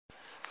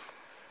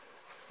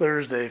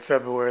Thursday,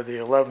 February the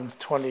 11th,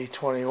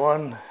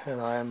 2021,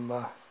 and I'm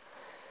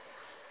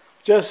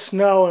just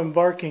now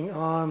embarking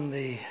on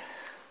the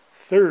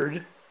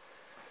third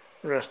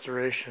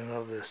restoration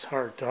of this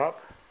hardtop,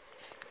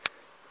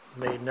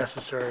 made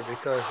necessary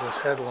because this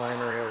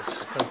headliner has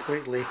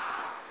completely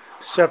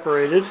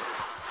separated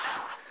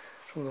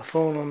from the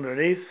foam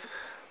underneath.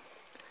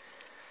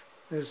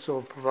 This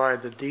will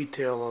provide the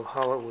detail of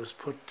how it was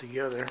put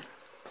together.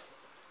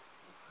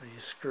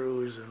 These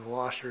screws and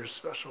washers,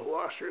 special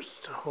washers,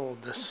 to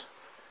hold this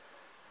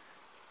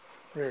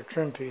rear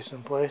trim piece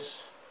in place.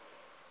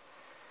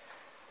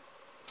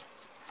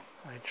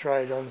 I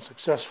tried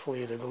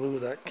unsuccessfully to glue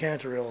that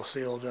canter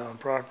seal down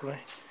properly.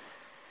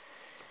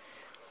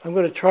 I'm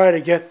going to try to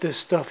get this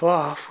stuff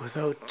off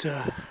without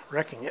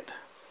wrecking it,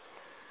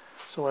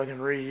 so I can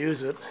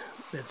reuse it.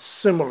 It's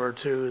similar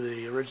to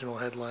the original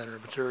headliner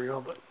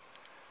material, but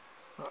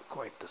not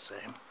quite the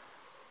same.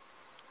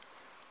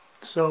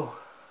 So,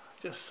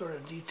 just sort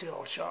of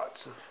detailed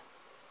shots of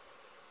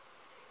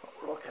what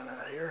we're looking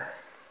at here.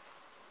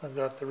 I've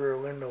got the rear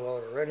window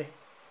already,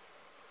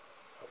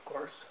 of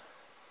course.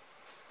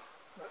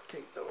 I'll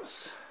take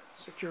those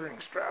securing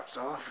straps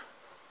off.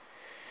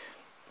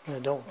 I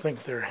don't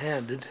think they're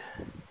handed,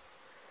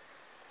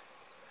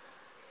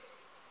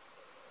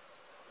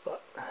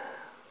 but I'm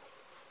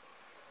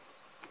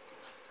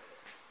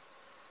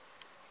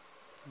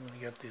going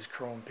to get these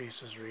chrome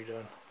pieces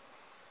redone.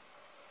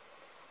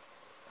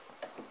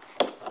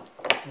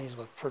 These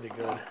look pretty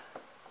good.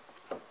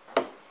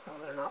 Now,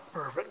 they're not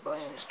perfect by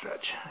any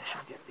stretch. I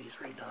should get these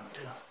redone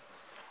too.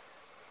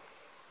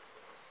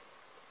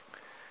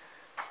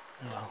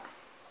 Well,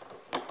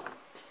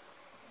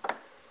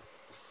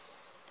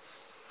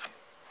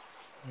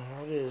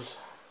 there it is.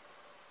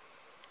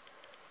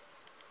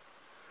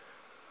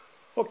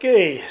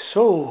 Okay,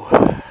 so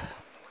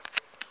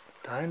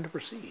time to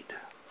proceed.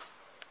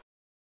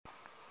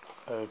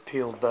 I've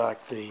peeled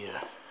back the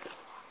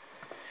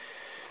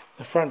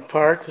front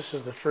part. This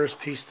is the first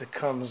piece that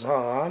comes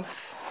on,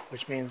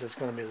 which means it's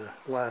going to be the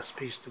last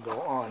piece to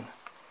go on.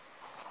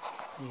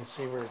 You can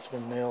see where it's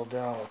been nailed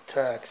down with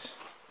tacks.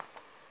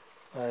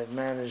 I've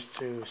managed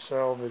to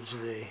salvage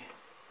the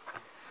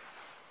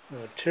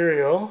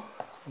material,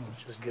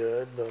 which is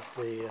good, but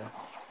the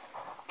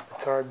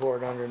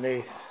cardboard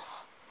underneath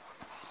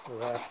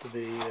will have to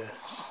be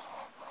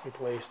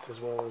replaced,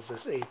 as well as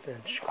this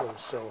 1/8" closed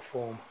cell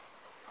foam.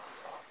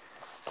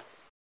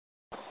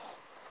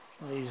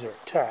 These are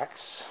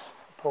tacks,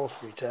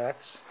 upholstery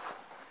tacks,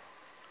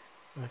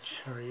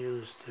 which are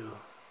used to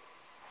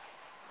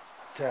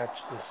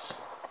attach this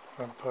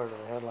front part of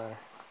the headliner.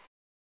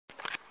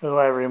 So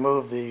I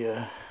remove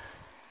the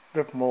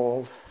drip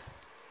mold,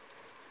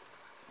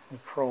 the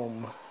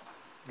chrome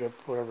drip,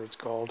 whatever it's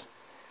called.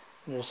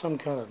 And there's some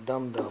kind of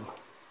dum-dum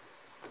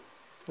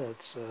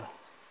that's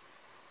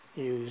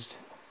used,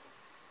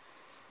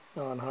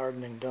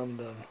 non-hardening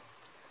dum-dum.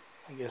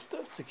 I guess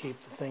that's to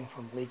keep the thing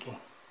from leaking.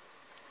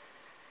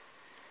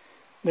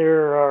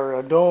 There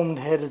are domed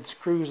headed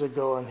screws that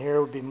go in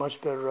here. Would be much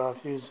better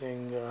off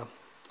using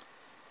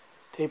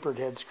tapered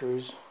head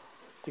screws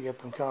to get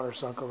them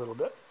countersunk a little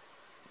bit,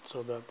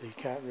 so that the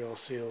cantrail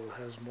seal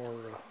has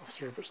more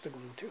surface to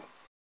glue to.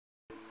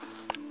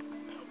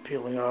 Now,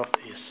 peeling off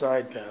these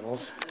side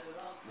panels,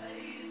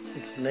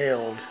 it's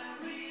nailed,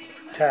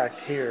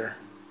 tacked here,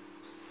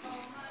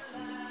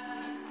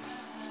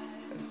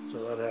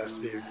 so that has to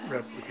be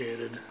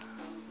replicated.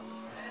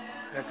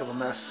 Heck of a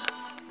mess.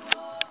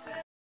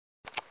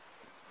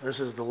 This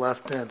is the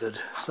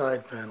left-handed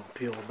side panel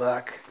peeled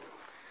back.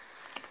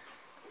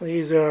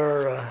 These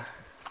are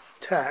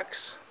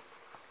tacks,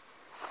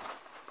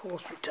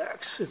 upholstery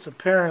tacks. It's a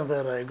pair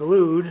that I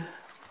glued.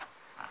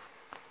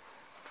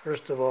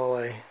 First of all,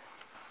 I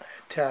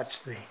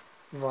attached the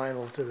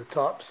vinyl to the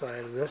top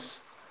side of this,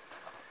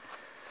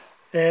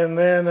 and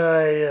then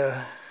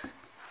I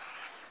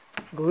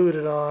glued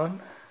it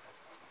on,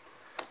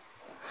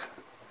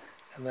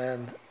 and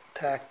then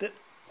tacked it,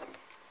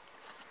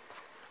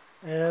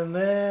 and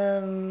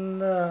then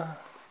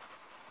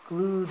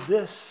glued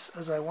this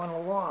as I went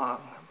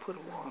along and put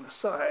it along the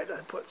side. I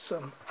put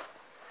some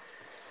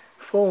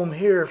foam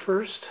here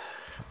first.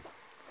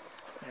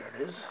 There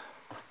it is.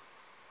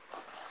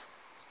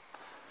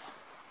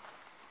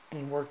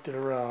 And worked it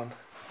around.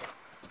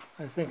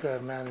 I think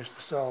I've managed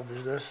to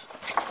salvage this.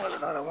 Whether or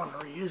not I want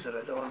to reuse it,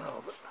 I don't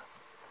know, but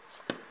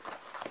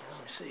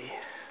let me see.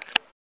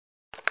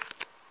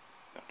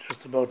 I'm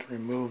just about to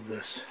remove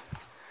this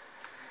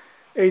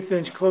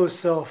 1/8" closed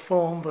cell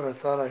foam, but I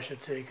thought I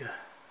should take a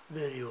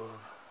video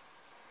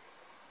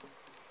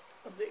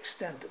of the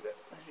extent of it.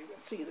 As you can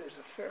see, there's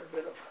a fair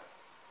bit of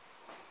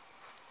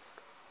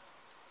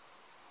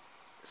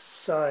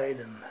side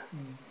and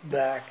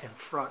back and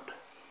front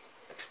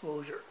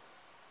exposure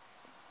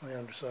on the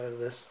underside of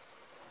this.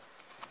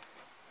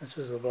 This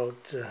is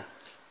about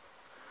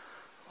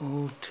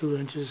 2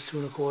 inches, 2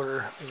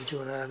 1/4, maybe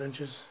 2.5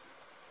 inches.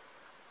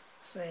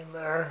 Same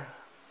there.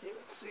 You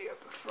can see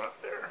at the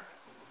front there.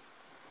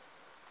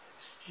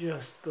 It's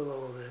just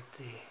below where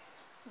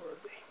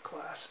the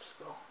clasps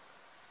go.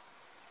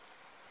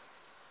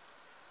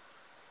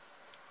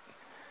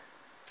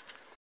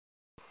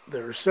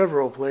 there are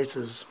several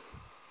places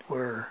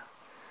where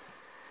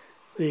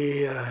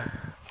the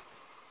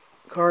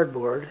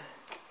cardboard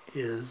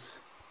is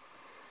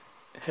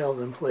held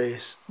in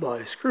place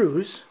by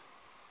screws.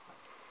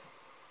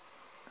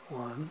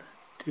 1,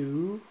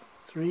 2,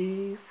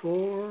 3,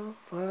 4,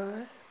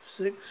 5,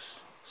 6,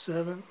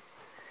 7,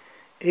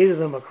 8 of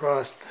them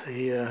across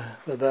the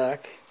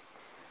back.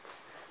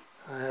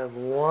 I have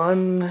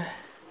 1,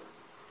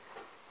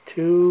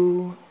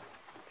 2,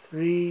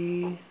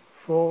 3,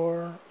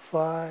 4,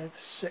 5,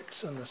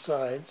 6 on the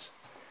sides.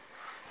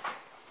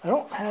 I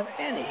don't have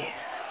any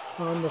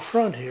on the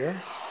front here.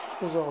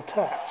 It was all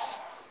tacks.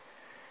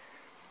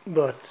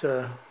 But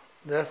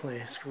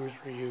definitely screws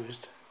were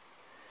used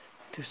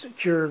to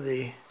secure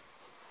the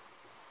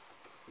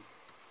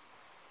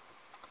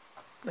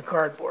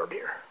cardboard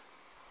here.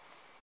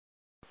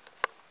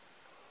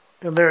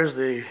 And there's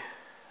the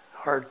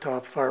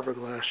hardtop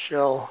fiberglass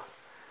shell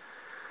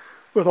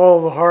with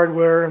all the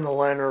hardware and the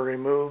liner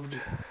removed.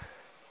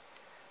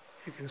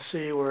 You can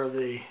see where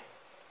the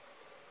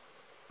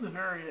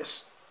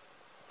various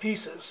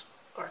pieces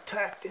are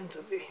tacked into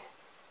the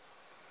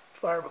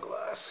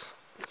fiberglass.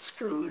 It's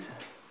screwed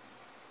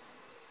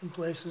in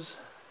places.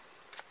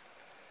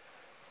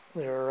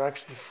 There are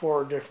actually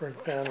 4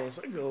 different panels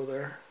that go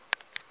there.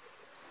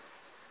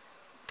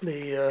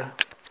 The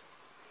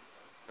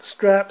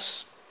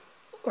straps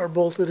are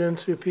bolted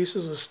into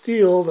pieces of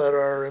steel that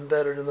are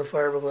embedded in the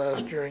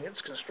fiberglass during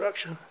its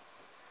construction.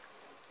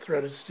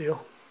 Threaded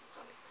steel.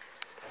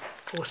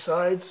 Both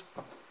sides,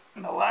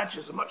 and the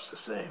latches are much the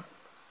same.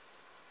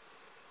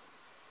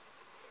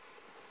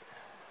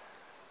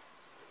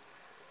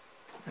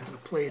 There's a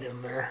plate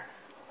in there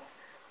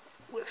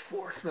with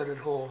 4 threaded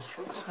holes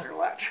for the center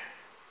latch.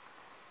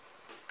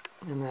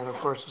 And then, of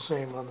course, the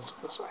same on this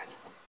other side.